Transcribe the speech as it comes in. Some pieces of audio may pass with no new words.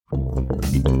Hi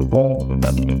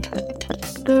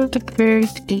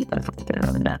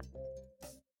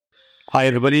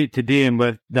everybody, today I'm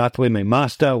with Natalie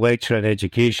McMaster, Lecturer in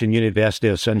Education, University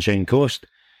of Sunshine Coast,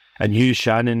 and Hugh,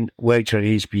 Shannon, Lecturer at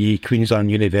ACHPER, Queensland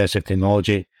University of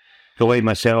Technology, who like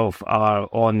myself are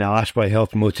on the ACHPER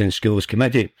Health Promoting Schools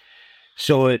Committee.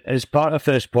 So as part of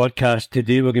this podcast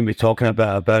today we're going to be talking a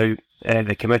bit about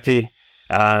the committee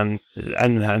and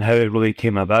how it really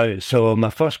came about. So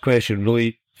my first question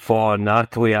really for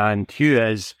Natalie and Hugh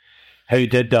is, how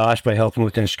did the ACHPER Health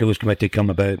Promoting Schools Committee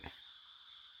come about?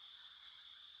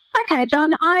 Okay,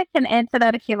 John, I can answer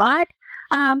that if you like.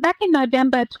 Back in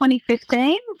November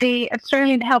 2015, the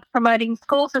Australian Health Promoting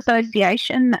Schools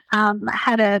Association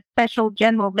had a special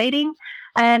general meeting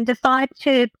and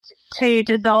decided to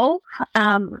dissolve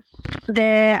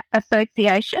their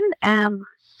association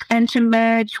and to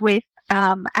merge with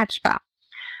ACHPER.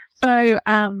 So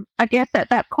I guess at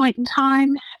that point in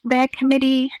time, their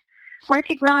committee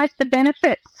recognised the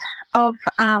benefits of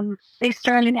the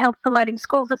Australian Health Promoting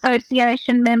Schools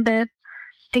Association members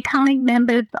becoming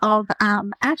members of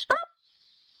ACHPER.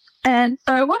 And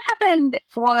so what happened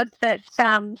was that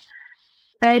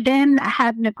they then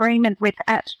had an agreement with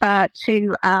ACHPER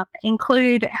to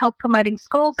include health promoting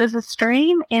schools as a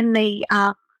stream in the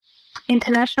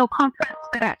international conference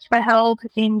that ACHPER held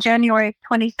in January of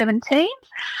 2017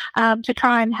 to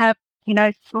try and have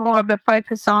more of a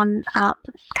focus on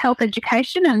health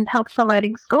education and health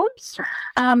promoting schools.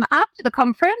 After the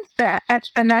conference, the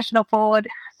ACHPER National Board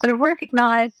sort of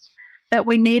recognised that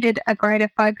we needed a greater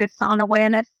focus on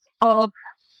awareness of,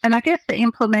 and I guess the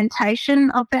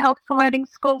implementation of the health promoting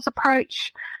schools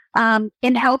approach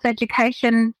in health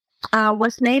education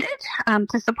was needed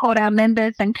to support our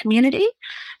members and community.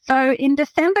 So in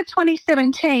December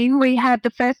 2017, we had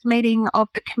the first meeting of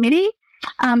the committee.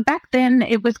 Back then,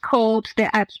 it was called the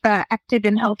ACHPER Active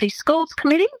and Healthy Schools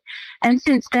Committee, and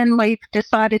since then we've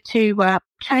decided to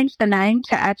change the name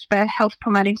to ACHPER Health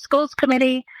Promoting Schools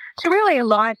Committee to really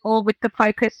align all with the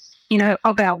focus,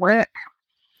 of our work.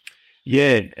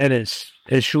 Yeah, and it's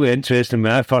really interesting.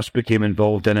 When I first became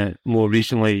involved in it more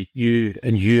recently, you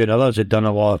and others had done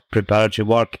a lot of preparatory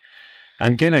work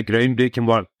and kind of groundbreaking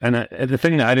work. And the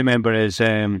thing that I remember is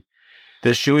the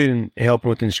Australian Health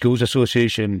Promoting Schools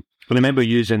Association. I remember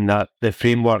using the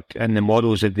framework and the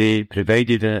models that they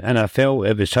provided, and I felt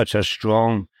it was such a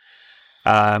strong,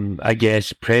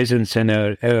 presence in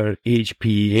our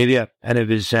HP area, and it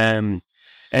was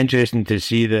interesting to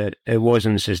see that it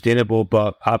wasn't sustainable,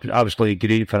 but absolutely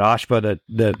great for ACHPER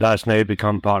that's now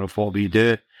become part of what we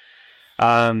do.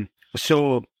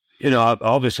 So,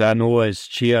 obviously I know as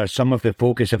chair some of the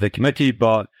focus of the committee,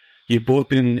 but you've both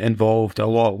been involved a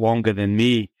lot longer than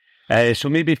me. So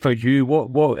maybe for you,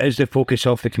 what is the focus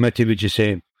of the committee, would you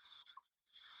say?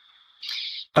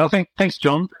 Thanks,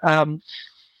 John.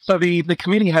 So the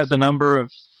committee has a number of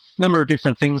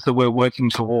different things that we're working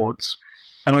towards.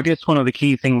 And I guess one of the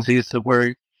key things is that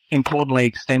we're importantly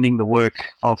extending the work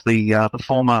of the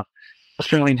former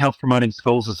Australian Health Promoting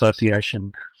Schools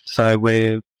Association. So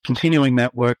we're continuing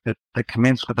that work that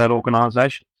commenced with that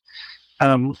organisation.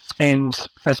 And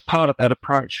as part of that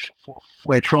approach, what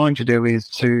we're trying to do is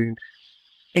to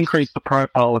increase the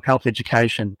profile of health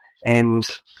education and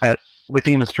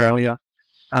within Australia,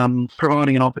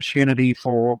 providing an opportunity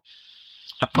for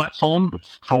a platform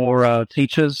for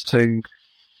teachers to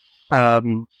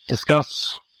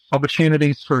discuss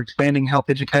opportunities for expanding health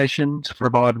education, to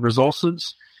provide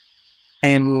resources,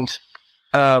 and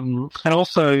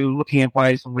also looking at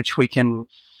ways in which we can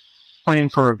plan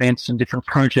for events and different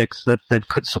projects that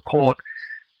could support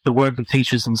the work of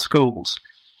teachers in schools.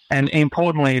 And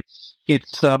importantly,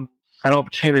 it's an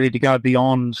opportunity to go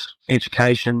beyond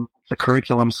education, the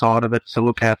curriculum side of it, to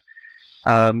look at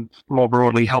more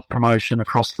broadly health promotion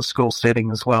across the school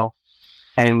setting as well,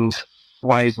 and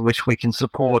ways in which we can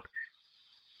support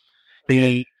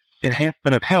the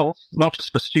enhancement of health, not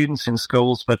just for students in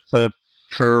schools, but for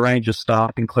a range of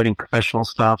staff, including professional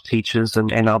staff, teachers,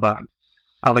 and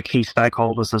other key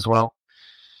stakeholders as well.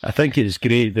 I think it's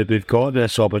great that we've got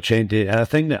this opportunity, and I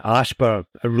think that ACHPER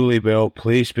are really well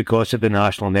placed because of the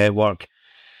national network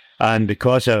and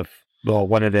because of,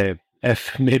 one of the,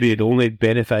 if maybe the only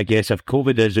benefit, I guess, of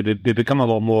COVID is that we've become a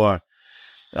lot more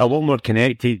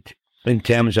connected in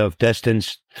terms of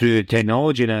distance through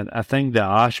technology. And I think that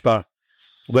ACHPER,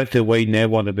 with the wide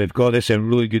network that we've got, this is a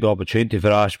really good opportunity for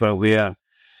ACHPER, where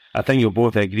I think you'll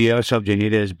both agree our subject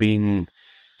area has been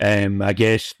I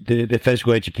guess the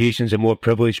physical education is a more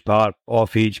privileged part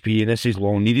of HP, and this is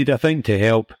long needed, I think, to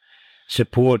help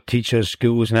support teachers,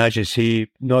 schools, and as you say,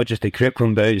 not just the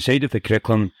curriculum, but outside of the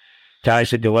curriculum, to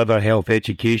actually deliver health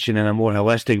education in a more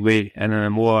holistic way and in a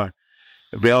more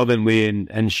relevant way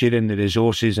and sharing the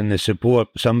resources and the support.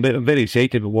 So I'm very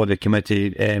excited about what the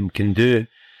committee can do.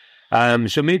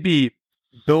 So maybe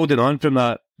building on from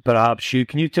that, perhaps, Hugh,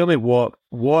 can you tell me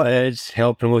what is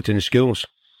health promoting schools?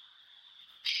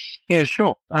 Yeah,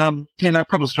 sure. No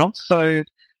problems, John. So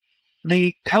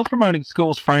the health promoting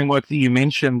schools framework that you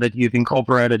mentioned that you've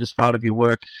incorporated as part of your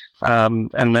work, and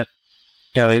that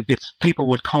it's people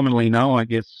would commonly know, I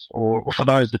guess, or for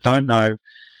those that don't know,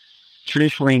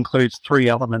 traditionally includes three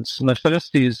elements. And the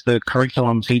first is the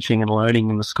curriculum, teaching and learning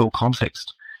in the school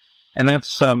context. And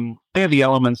that's they're the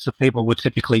elements that people would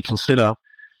typically consider.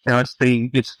 It's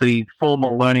the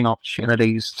formal learning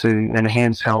opportunities to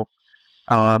enhance health,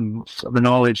 the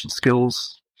knowledge and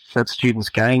skills that students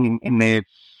gain in their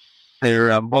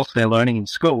whilst they're learning in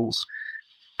schools.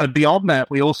 But beyond that,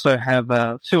 we also have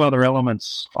two other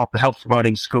elements of the health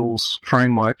promoting schools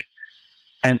framework,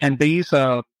 and these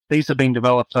have been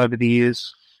developed over the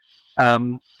years,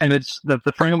 and it's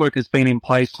the framework has been in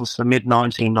place since the mid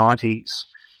 1990s,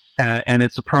 and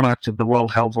it's a product of the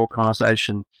World Health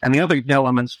Organization. And the other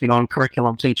elements beyond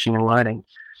curriculum, teaching, and learning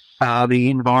are the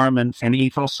environment and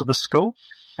ethos of the school,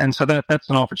 and so that's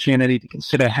an opportunity to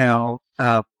consider how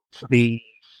the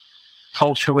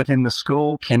culture within the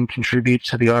school can contribute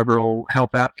to the overall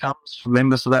health outcomes for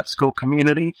members of that school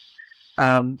community.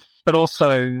 But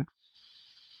also,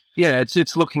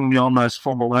 it's looking beyond those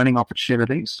formal learning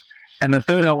opportunities. And the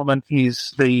third element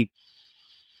is the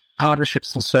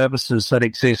partnerships and services that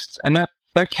exist. And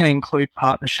that can include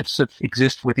partnerships that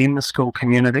exist within the school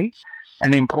community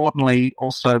and, importantly,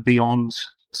 also beyond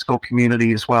the school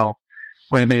community as well,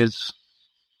 where there's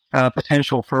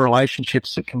potential for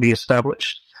relationships that can be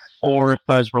established, or if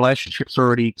those relationships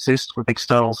already exist with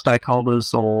external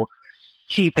stakeholders or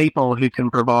key people who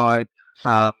can provide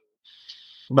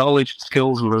knowledge,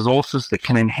 skills, and resources that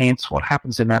can enhance what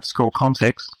happens in that school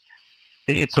context.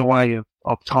 It's a way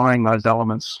of tying those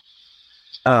elements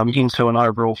into an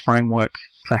overall framework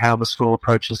for how the school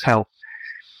approaches health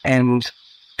and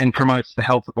promotes the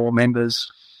health of all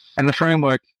members. And the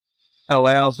framework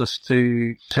allows us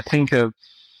to think of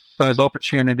those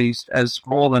opportunities as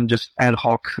more than just ad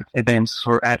hoc events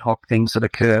or ad hoc things that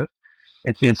occur.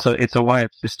 It's a way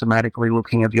of systematically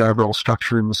looking at the overall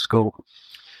structure in the school.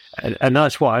 And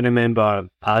that's what I remember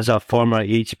as a former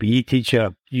HPE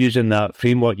teacher, using that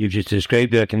framework you've just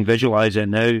described there. I can visualize it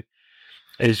now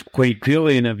is quite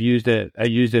clearly, and I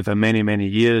used it for many, many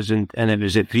years, and it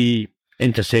was the three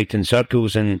intersecting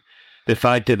circles, and the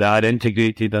fact that they are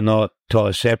integrated, they're not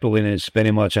taught separately, and it's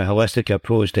very much a holistic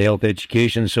approach to health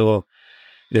education. So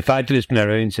the fact that it's been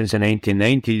around since the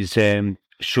 1990s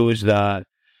shows that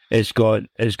it's got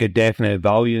definite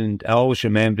value, and I always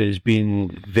remember it as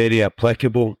being very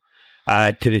applicable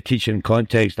to the teaching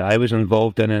context that I was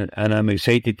involved in, and I'm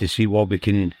excited to see what we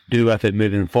can do with it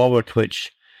moving forward,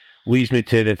 which leads me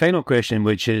to the final question,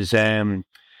 which is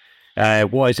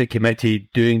what is the committee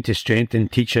doing to strengthen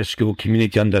teacher-school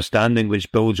community understanding,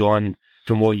 which builds on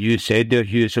from what you said there,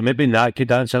 Hugh. So maybe Nat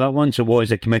could answer that one. So what is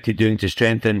the committee doing to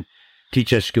strengthen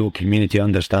teacher-school community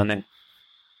understanding?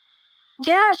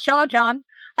 Yeah, sure, John.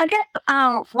 I guess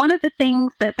one of the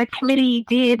things that the committee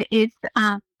did is,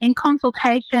 in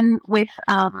consultation with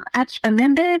ACHPER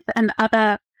members and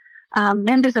other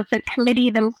members of the committee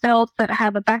themselves that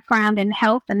have a background in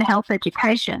health and health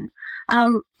education,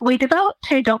 we developed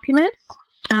two documents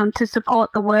to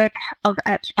support the work of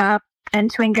ACHPER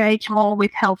and to engage more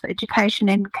with health education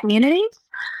in communities.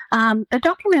 The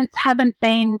documents haven't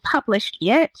been published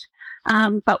yet,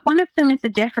 but one of them is a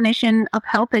definition of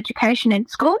health education in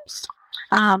schools,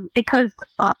 because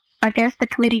I guess the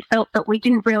committee felt that we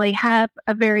didn't really have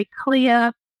a very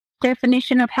clear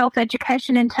definition of health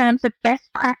education in terms of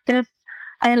best practice,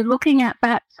 and looking at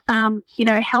that,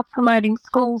 health promoting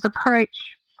schools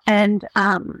approach, and,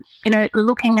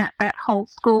 looking at that whole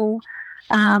school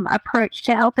approach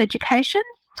to health education.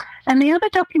 And the other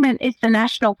document is the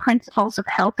National Principles of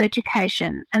Health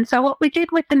Education. And so what we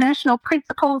did with the National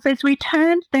Principles is we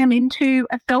turned them into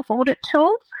a self-audit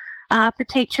tool for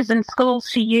teachers and schools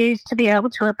to use to be able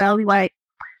to evaluate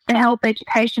the health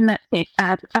education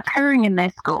that's occurring in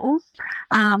their schools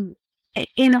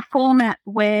in a format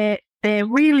where they're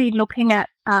really looking at,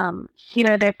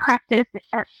 their practice,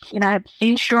 at,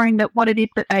 ensuring that what it is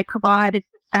that they provide is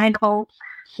sustainable,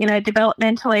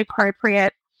 developmentally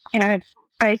appropriate,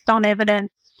 based on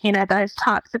evidence, those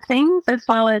types of things, as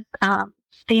well as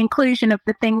the inclusion of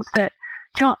the things that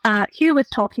Hugh was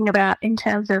talking about in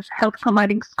terms of health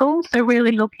promoting schools. So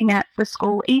really looking at the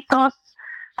school ethos,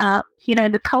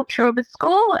 the culture of a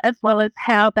school, as well as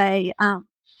how they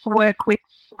work with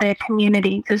their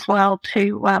communities as well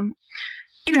to,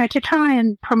 to try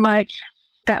and promote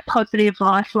that positive,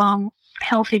 lifelong,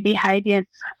 healthy behaviours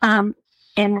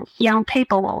in young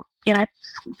people or,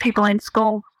 people in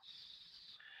school.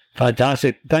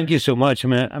 Fantastic. Thank you so much. I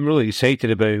mean, I'm really excited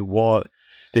about what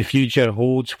the future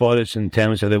holds for us in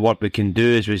terms of the work we can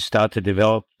do as we start to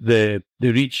develop the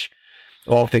reach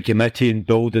of the committee and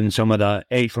building some of that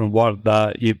excellent work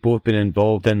that you've both been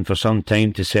involved in for some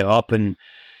time to set up. And,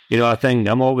 I think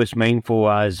I'm always mindful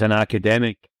as an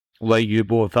academic, like you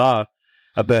both are,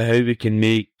 about how we can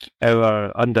make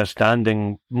our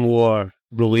understanding more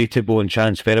relatable and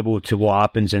transferable to what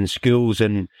happens in schools.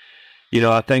 And,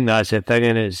 I think that's the thing.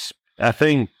 And I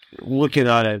think looking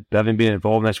at it, having been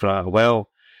involved in this for a while,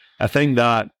 I think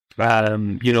that,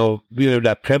 we're in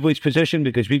a privileged position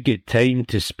because we get time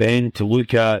to spend to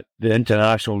look at the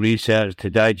international research, to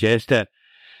digest it,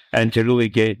 and to really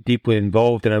get deeply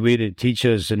involved in a way that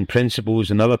teachers and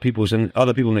principals and other people in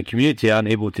the community aren't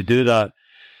able to do that.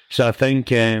 So I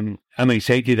think I'm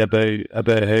excited about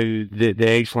how the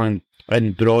excellent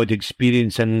and broad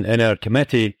experience in our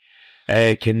committee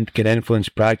can influence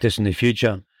practice in the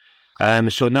future.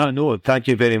 So no, thank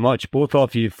you very much, both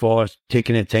of you, for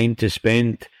taking the time to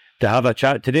have a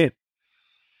chat today.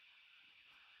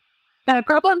 No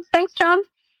problem. Thanks, John.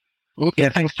 Yeah,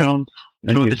 thanks, John.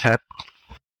 Enjoyed the chat.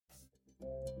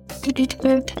 Did you